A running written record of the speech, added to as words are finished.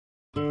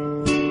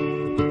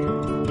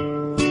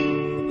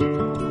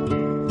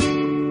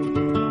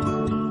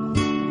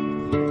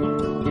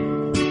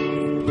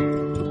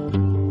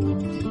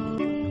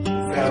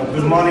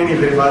morning,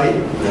 everybody.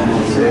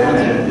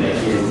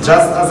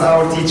 Just as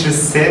our teachers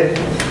said,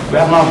 we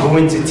are not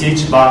going to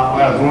teach, but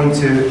we are going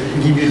to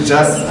give you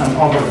just an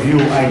overview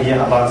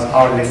idea about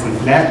our lesson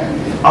plan.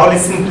 Our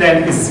lesson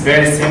plan is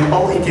very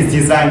simple. It is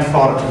designed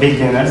for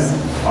beginners.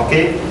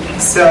 Okay,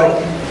 so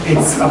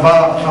it's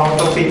about our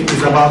topic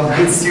is about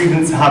good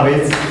students'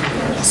 habits.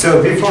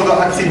 So before the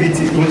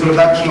activity,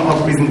 introduction or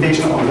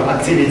presentation of the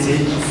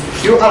activity,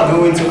 you are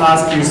going to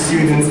ask your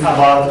students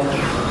about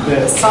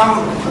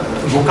some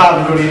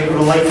vocabulary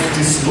related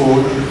to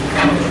school.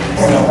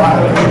 So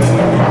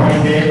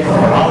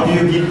how do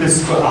you get to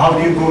school? How do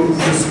you go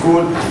to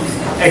school,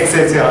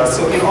 etc.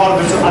 So in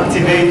order to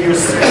activate your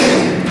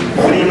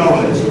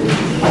pre-knowledge.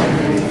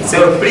 So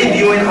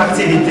pre-viewing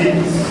activity.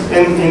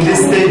 In this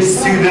stage,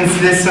 students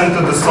listen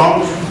to the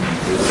song.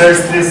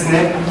 First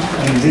listening,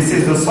 and this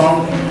is the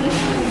song.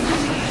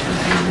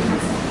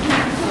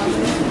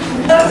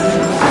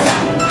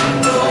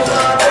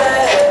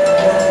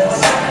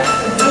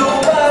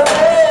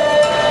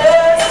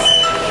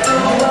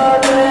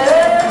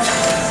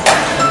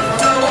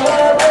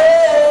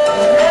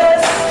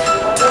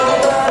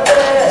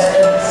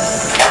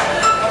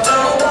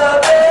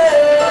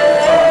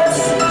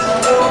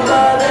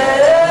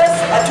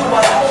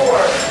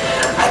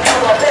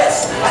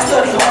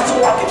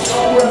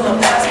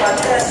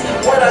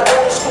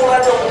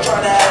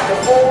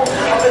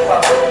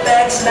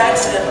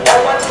 Snacks and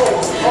all my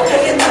tools.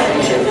 Pay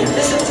attention.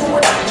 Listen to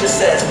what teacher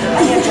says.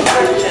 I answer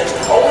questions.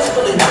 Always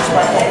fully use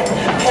my head.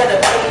 Pen and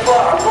paper.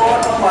 I'm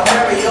drawing on my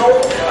very own.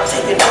 I'm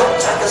taking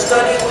notes. I can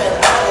study when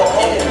I go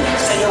home.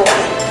 Stay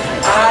awake.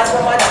 Eyes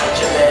on my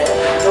teacher, man.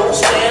 Don't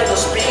stand or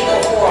speak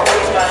before I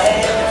raise my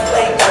hand.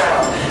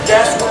 Playground.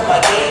 That's when my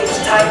game is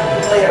tight.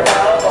 We play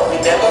around, but we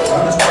never try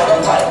to start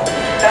a fight.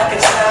 Back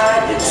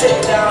inside,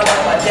 sitting down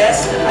on my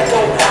desk. I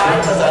don't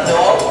hide because I know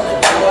I want to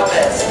do my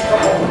best.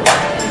 Come on.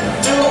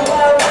 Do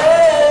my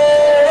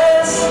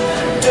best,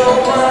 do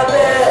my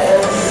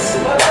best,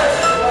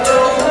 do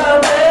my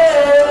best,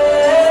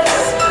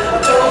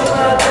 do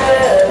my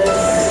best,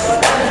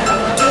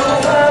 do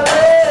my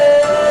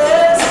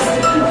best, do my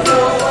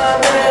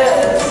best,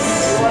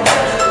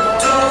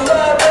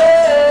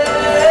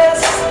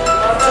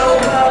 do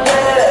my best, do my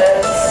best,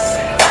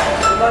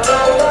 do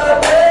my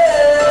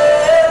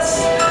best,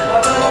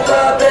 do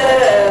my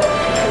best.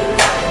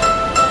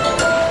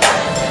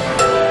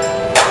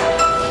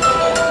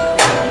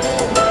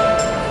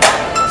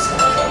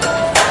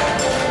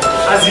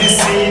 As you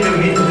see,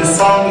 the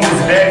song is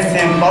very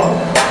simple.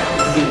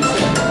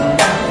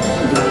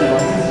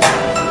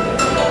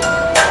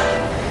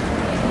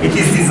 It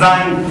is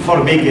designed for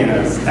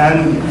beginners,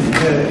 and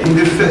in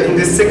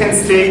the second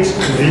stage,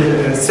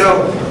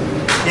 so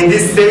in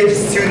this stage,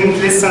 students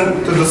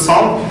listen to the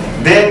song.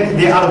 Then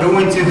they are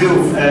going to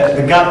do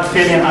the gap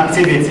filling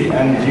activity,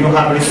 and you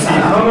have received.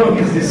 How long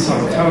is this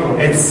song?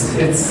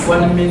 It's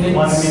 1 minute.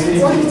 1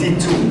 minute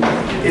 52.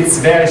 It's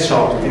very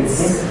short.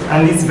 It's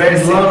very a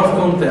simple. lot of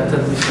content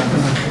at this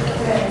time.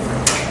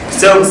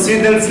 So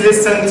students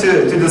listen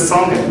to the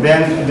song,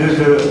 then do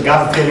the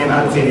gap filling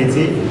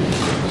activity,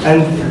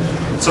 and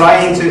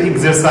trying to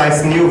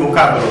exercise new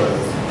vocabulary.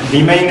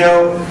 They may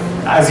know,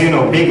 as you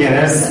know,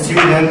 beginners,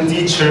 student,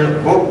 teacher,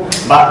 book,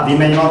 but they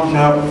may not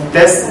know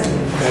test,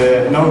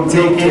 note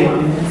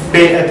taking,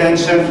 pay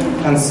attention,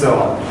 and so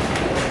on.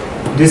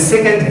 The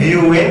second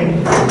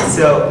viewing,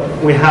 so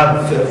we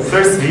have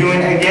first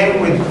viewing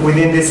again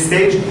within this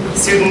stage.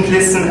 Students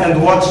listen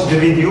and watch the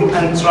video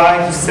and try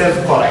to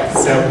self-correct.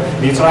 So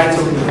they try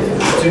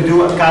to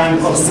do a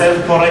kind of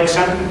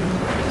self-correction.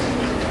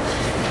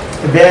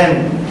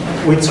 Then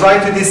we try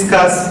to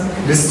discuss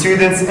the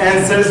students'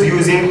 answers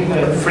using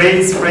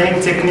phrase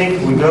frame technique.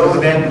 We go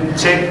then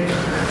check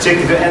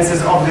the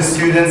answers of the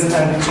students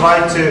and try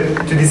to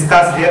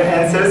discuss their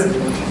answers.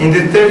 In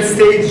the third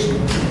stage,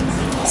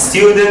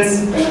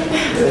 students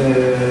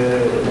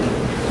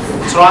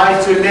try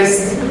to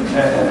list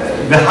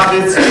the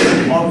habits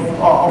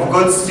of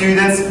good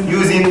students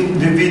using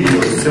the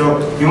video. So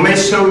you may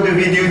show the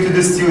video to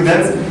the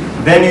students,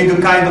 then you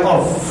do kind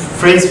of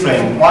phrase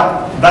frame.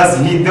 What does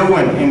he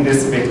doing in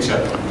this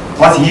picture?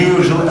 What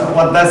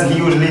does he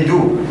usually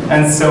do?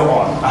 And so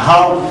on.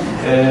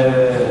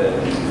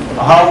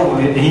 How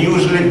he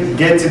usually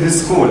get to the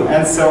school,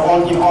 and so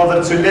on, in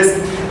order to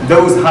list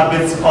those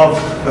habits of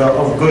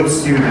good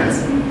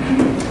students.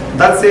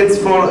 That's it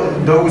for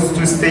those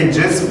two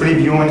stages,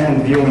 pre-viewing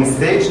and viewing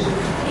stage.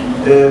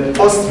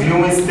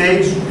 Post-viewing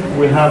stage,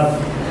 we have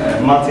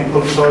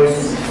multiple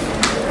choice,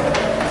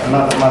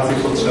 another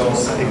multiple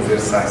choice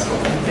exercise.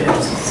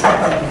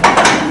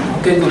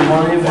 Okay, good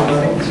morning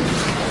everybody.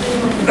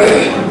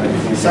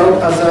 So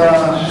as a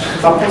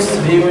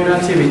post-viewing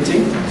activity,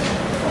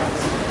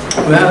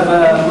 we have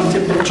a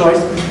multiple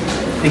choice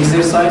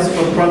exercise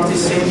for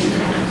practicing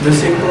the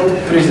simple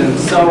present.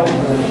 So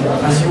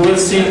as you will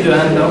see in the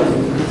handout,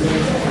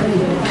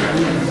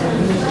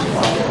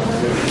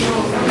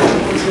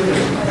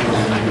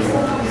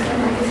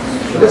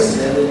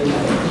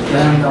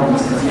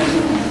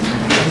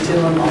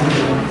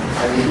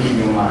 I will give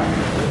you mine.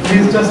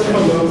 please just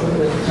follow.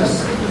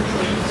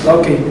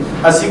 Okay,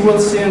 as you will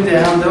see in the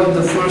handout,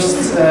 the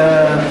first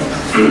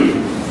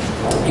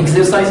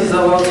exercise is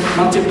about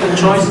multiple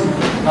choice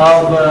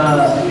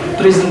of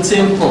present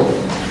simple.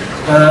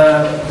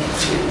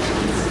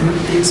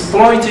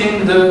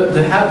 Exploiting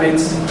the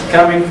habits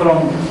coming from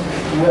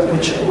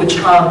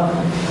which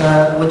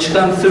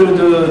come through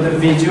the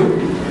video.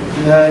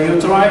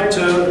 You try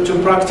to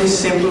practice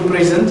simple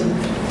present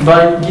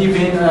by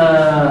giving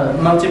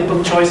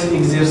multiple choice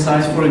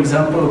exercise, for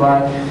example, by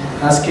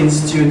asking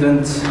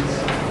students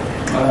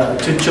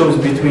to choose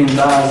between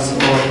does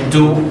or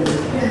do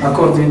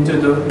according to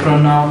the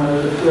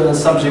pronoun,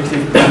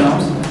 subjective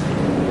pronouns.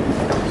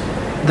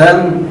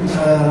 Then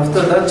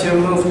after that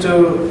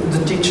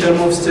the teacher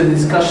moves to the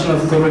discussion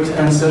of correct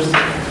answers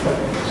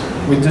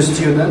with the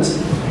students.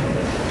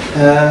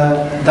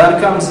 Then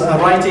comes a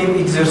writing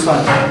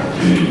exercise.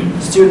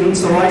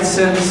 Students write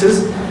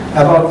sentences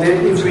about their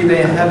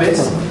everyday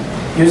habits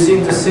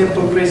using the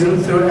simple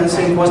present through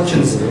answering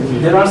questions.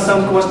 There are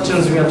some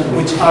questions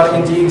which are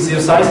in the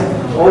exercise.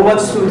 All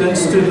what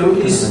students to do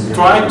is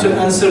try to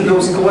answer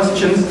those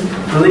questions,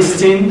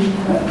 listing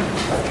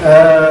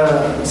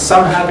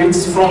some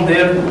habits from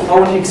their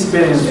own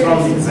experience.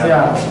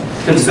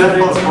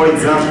 Examples, for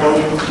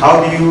example,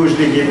 how do you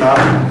usually get up?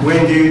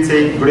 When do you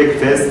take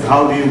breakfast?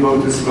 How do you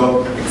go to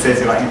school,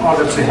 etc. In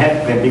order to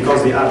help them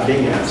because they are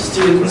beginners.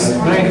 Students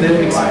bring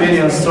their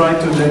experience, try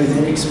to bring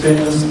their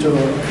experience to.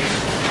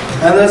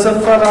 And as a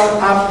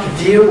follow-up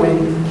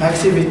viewing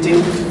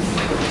activity,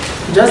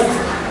 just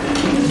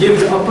give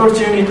the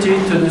opportunity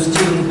to the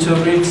student to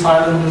read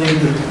silently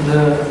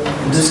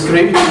the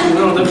script in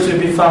order to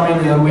be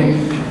familiar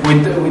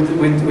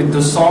with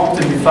the song,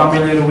 to be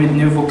familiar with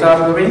new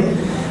vocabulary,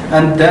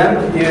 and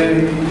then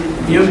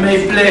you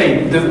may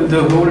play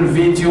the whole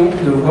video,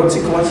 the whole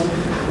sequence,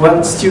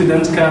 when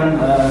students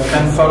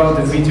can follow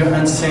the video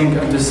and sing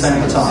at the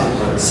same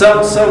time.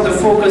 So the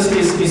focus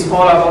is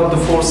all about the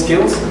 4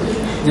 skills.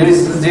 There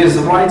is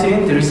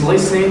writing, there is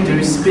listening, there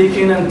is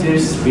speaking, and there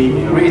is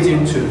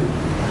reading too.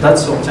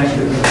 That's all. Thank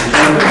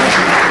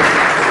you.